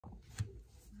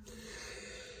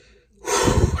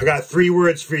I got 3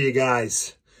 words for you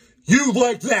guys. You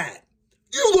like that.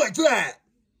 You like that.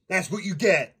 That's what you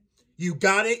get. You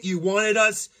got it. You wanted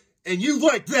us. And you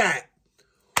like that.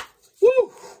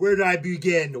 Woo! Where did I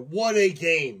begin? What a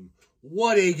game.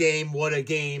 What a game. What a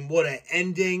game. What an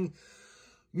ending.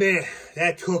 Man,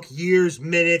 that took years,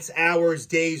 minutes, hours,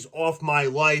 days off my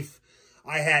life.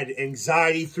 I had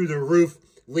anxiety through the roof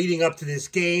leading up to this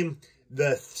game.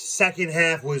 The second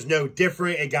half was no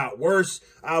different. It got worse.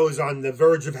 I was on the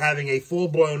verge of having a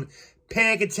full-blown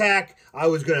panic attack. I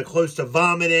was going to close to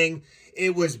vomiting.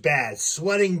 It was bad.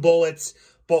 Sweating bullets.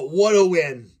 But what a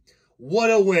win.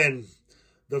 What a win.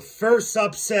 The first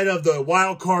upset of the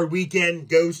wild card weekend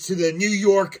goes to the New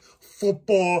York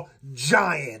Football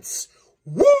Giants.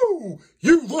 Woo!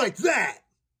 You like that?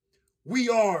 We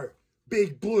are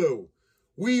Big Blue.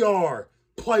 We are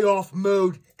playoff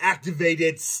mode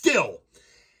activated still.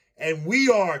 And we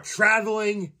are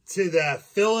traveling to the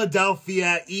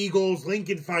Philadelphia Eagles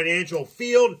Lincoln Financial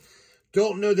Field.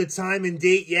 Don't know the time and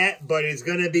date yet, but it's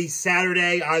going to be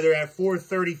Saturday, either at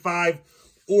 4:35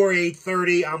 or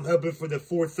 8:30. I'm hoping for the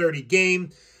 4:30 game.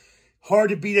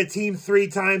 Hard to beat a team 3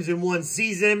 times in one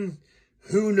season.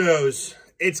 Who knows?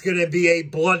 It's going to be a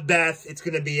bloodbath. It's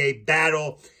going to be a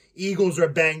battle. Eagles are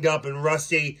banged up and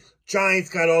rusty. Giants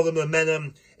got all the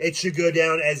momentum. It should go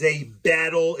down as a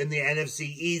battle in the NFC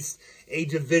East, a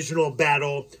divisional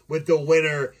battle, with the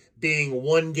winner being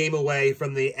 1 game away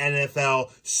from the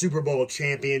NFL Super Bowl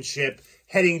championship.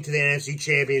 Heading to the NFC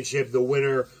Championship, the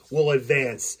winner will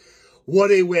advance.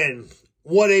 What a win.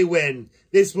 What a win.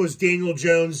 This was Daniel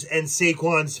Jones and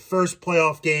Saquon's first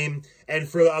playoff game, and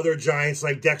for the other Giants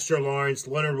like Dexter Lawrence,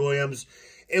 Leonard Williams,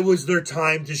 it was their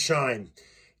time to shine.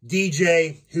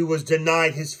 DJ, who was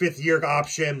denied his 5th-year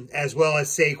option, as well as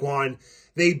Saquon,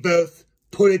 they both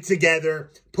put it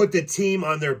together, put the team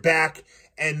on their back,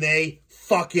 and they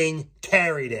fucking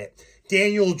carried it.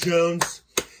 Daniel Jones,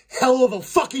 hell of a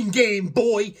fucking game,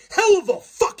 boy. Hell of a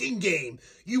fucking game.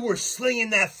 You were slinging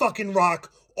that fucking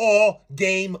rock all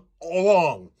game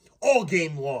long. All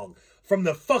game long. From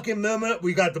the fucking moment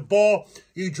we got the ball,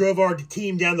 you drove our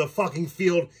team down the fucking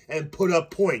field and put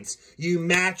up points. You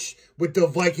matched with the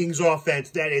Vikings offense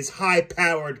that is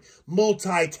high-powered,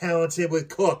 multi-talented with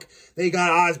Cook. They got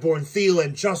Osborne,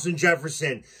 Thielen, Justin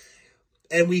Jefferson.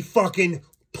 And we fucking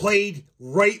played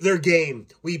right their game.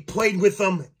 We played with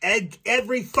them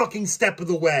every fucking step of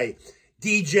the way.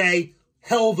 DJ,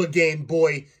 hell of a game,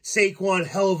 boy. Saquon,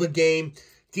 hell of a game.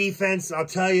 Defense, I'll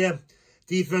tell you,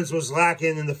 defense was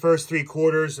lacking in the first 3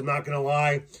 quarters, I'm not going to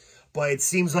lie. But it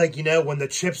seems like, you know, when the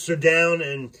chips are down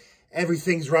and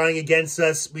everything's riding against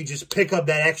us, we just pick up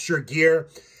that extra gear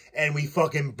and we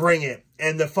fucking bring it.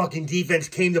 And the fucking defense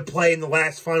came to play in the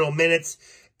last final minutes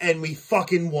and we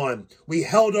fucking won. We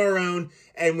held our own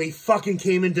and we fucking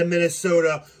came into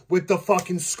Minnesota with the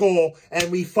fucking skull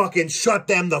and we fucking shut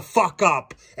them the fuck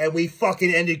up. And we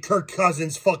fucking ended Kirk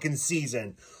Cousins' fucking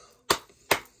season.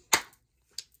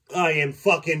 I am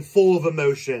fucking full of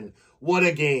emotion. What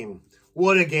a game.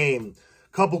 What a game.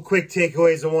 Couple quick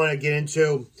takeaways I want to get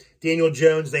into. Daniel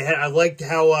Jones, I liked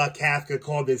how Kafka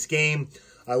called this game.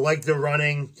 I liked the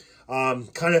running.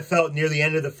 Kind of felt near the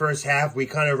end of the first half, we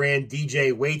kind of ran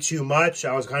DJ way too much.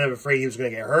 I was kind of afraid he was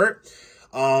going to get hurt.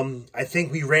 I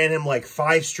think we ran him like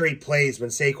 5 straight plays when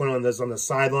Saquon was on the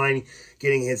sideline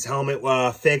getting his helmet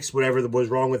fixed, whatever was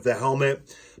wrong with the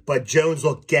helmet. But Jones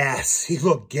looked gassed. He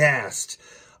looked gassed.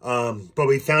 But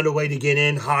we found a way to get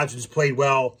in. Hodgins played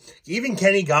well. Even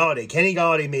Kenny Golladay. Kenny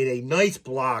Golladay made a nice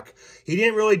block. He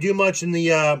didn't really do much in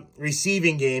the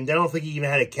receiving game. I don't think he even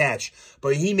had a catch.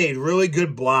 But he made really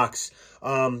good blocks.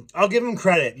 I'll give him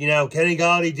credit. You know, Kenny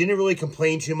Golladay didn't really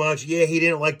complain too much. Yeah, he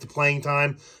didn't like the playing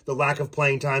time, the lack of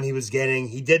playing time he was getting.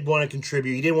 He did want to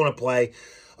contribute. He didn't want to play.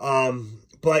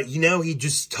 But, you know, he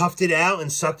just toughed it out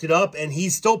and sucked it up, and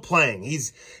he's still playing.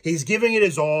 He's giving it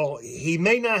his all. He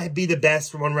may not be the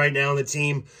best one right now on the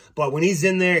team, but when he's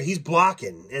in there, he's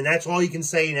blocking, and that's all you can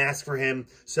say and ask for him.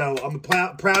 So I'm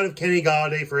proud of Kenny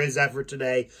Golladay for his effort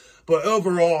today. But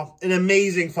overall, an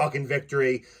amazing fucking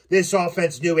victory. This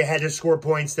offense knew it had to score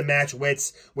points to match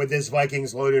wits with this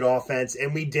Vikings loaded offense,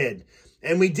 and we did.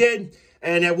 And we did.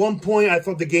 And at one point, I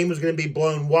thought the game was going to be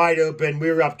blown wide open.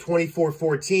 We were up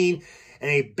 24-14. And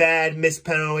a bad missed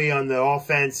penalty on the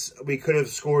offense. We could have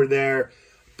scored there.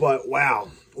 But,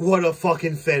 wow. What a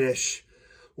fucking finish.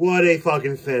 What a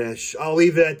fucking finish. I'll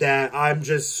leave it at that. I'm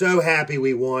just so happy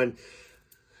we won.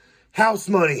 House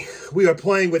money. We are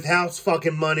playing with house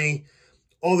fucking money.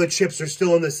 All the chips are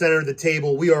still in the center of the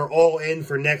table. We are all in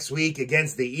for next week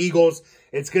against the Eagles.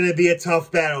 It's going to be a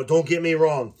tough battle. Don't get me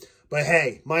wrong. But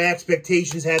hey, my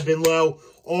expectations have been low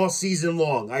all season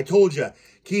long. I told you,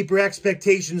 keep your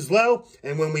expectations low,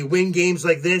 and when we win games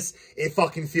like this, it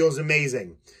fucking feels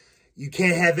amazing. You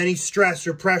can't have any stress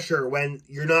or pressure when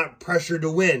you're not pressured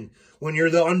to win, when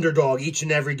you're the underdog each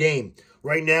and every game.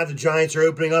 Right now, the Giants are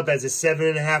opening up as a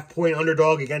 7.5-point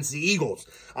underdog against the Eagles.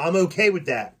 I'm okay with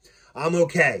that. I'm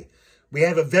okay. We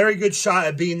have a very good shot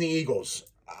at beating the Eagles.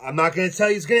 I'm not going to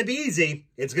tell you it's going to be easy.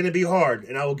 It's going to be hard,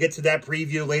 and I will get to that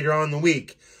preview later on in the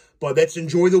week. But let's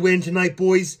enjoy the win tonight,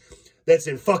 boys. Let's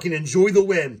fucking enjoy the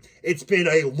win. It's been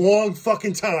a long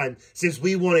fucking time since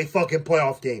we won a fucking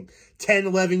playoff game. 10,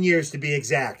 11 years to be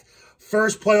exact.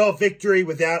 First playoff victory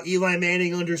without Eli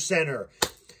Manning under center.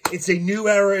 It's a new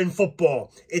era in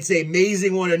football. It's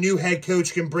amazing what a new head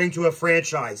coach can bring to a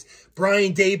franchise.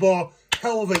 Brian Daboll,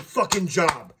 hell of a fucking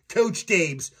job. Coach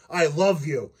Dabes, I love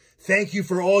you. Thank you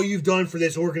for all you've done for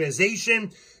this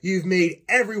organization. You've made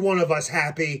every one of us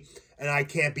happy, and I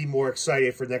can't be more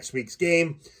excited for next week's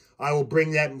game. I will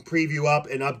bring that preview up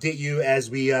and update you as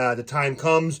the time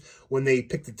comes when they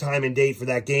pick the time and date for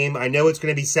that game. I know it's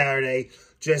going to be Saturday.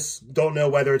 Just don't know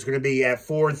whether it's going to be at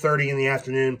 4:30 in the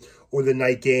afternoon or the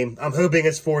night game. I'm hoping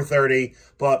it's 4:30,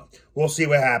 but we'll see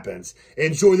what happens.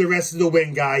 Enjoy the rest of the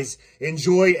win, guys.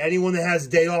 Enjoy anyone that has a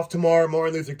day off tomorrow,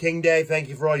 Martin Luther King Day. Thank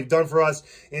you for all you've done for us.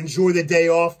 Enjoy the day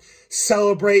off.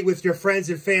 Celebrate with your friends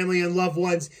and family and loved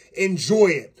ones. Enjoy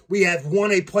it. We have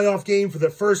won a playoff game for the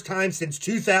first time since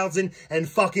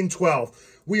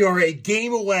 2012. We are a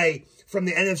game away from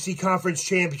the NFC Conference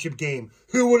Championship game.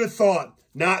 Who would have thought?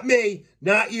 Not me,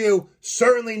 not you,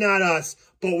 certainly not us,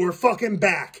 but we're fucking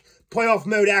back. Playoff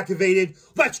mode activated.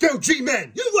 Let's go,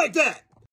 G-Men. You like that?